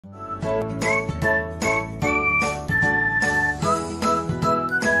Hi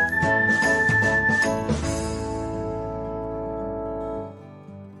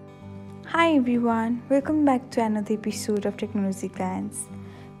everyone, welcome back to another episode of Technologyglance.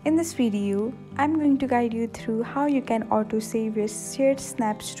 In this video, I'm going to guide you through how you can auto-save your shared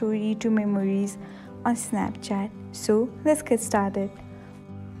Snap story to memories on Snapchat. So let's get started.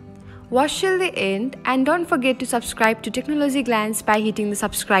 Watch till the end and don't forget to subscribe to Technologyglance by hitting the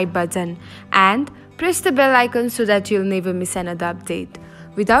subscribe button and press the bell icon so that you'll never miss another update.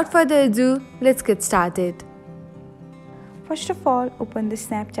 Without further ado, let's get started. First of all, open the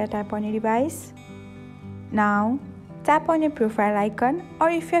Snapchat app on your device. Now, tap on your profile icon, or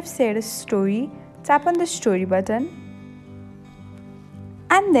if you have shared a story, tap on the story button.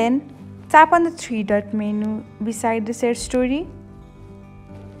 And then, tap on the three-dot menu beside the shared story.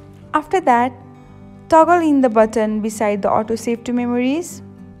 After that, toggle in the button beside the autosave to memories.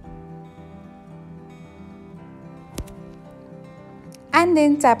 And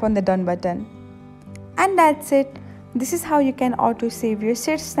then tap on the done button. And that's it. This is how you can auto-save your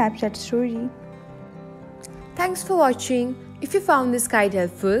shared Snapchat story. Thanks for watching. If you found this guide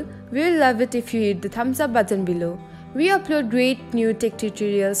helpful, we will love it if you hit the thumbs up button below. We upload great new tech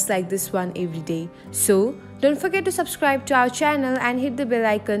tutorials like this one every day. So, don't forget to subscribe to our channel and hit the bell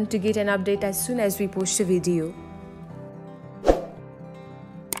icon to get an update as soon as we post a video.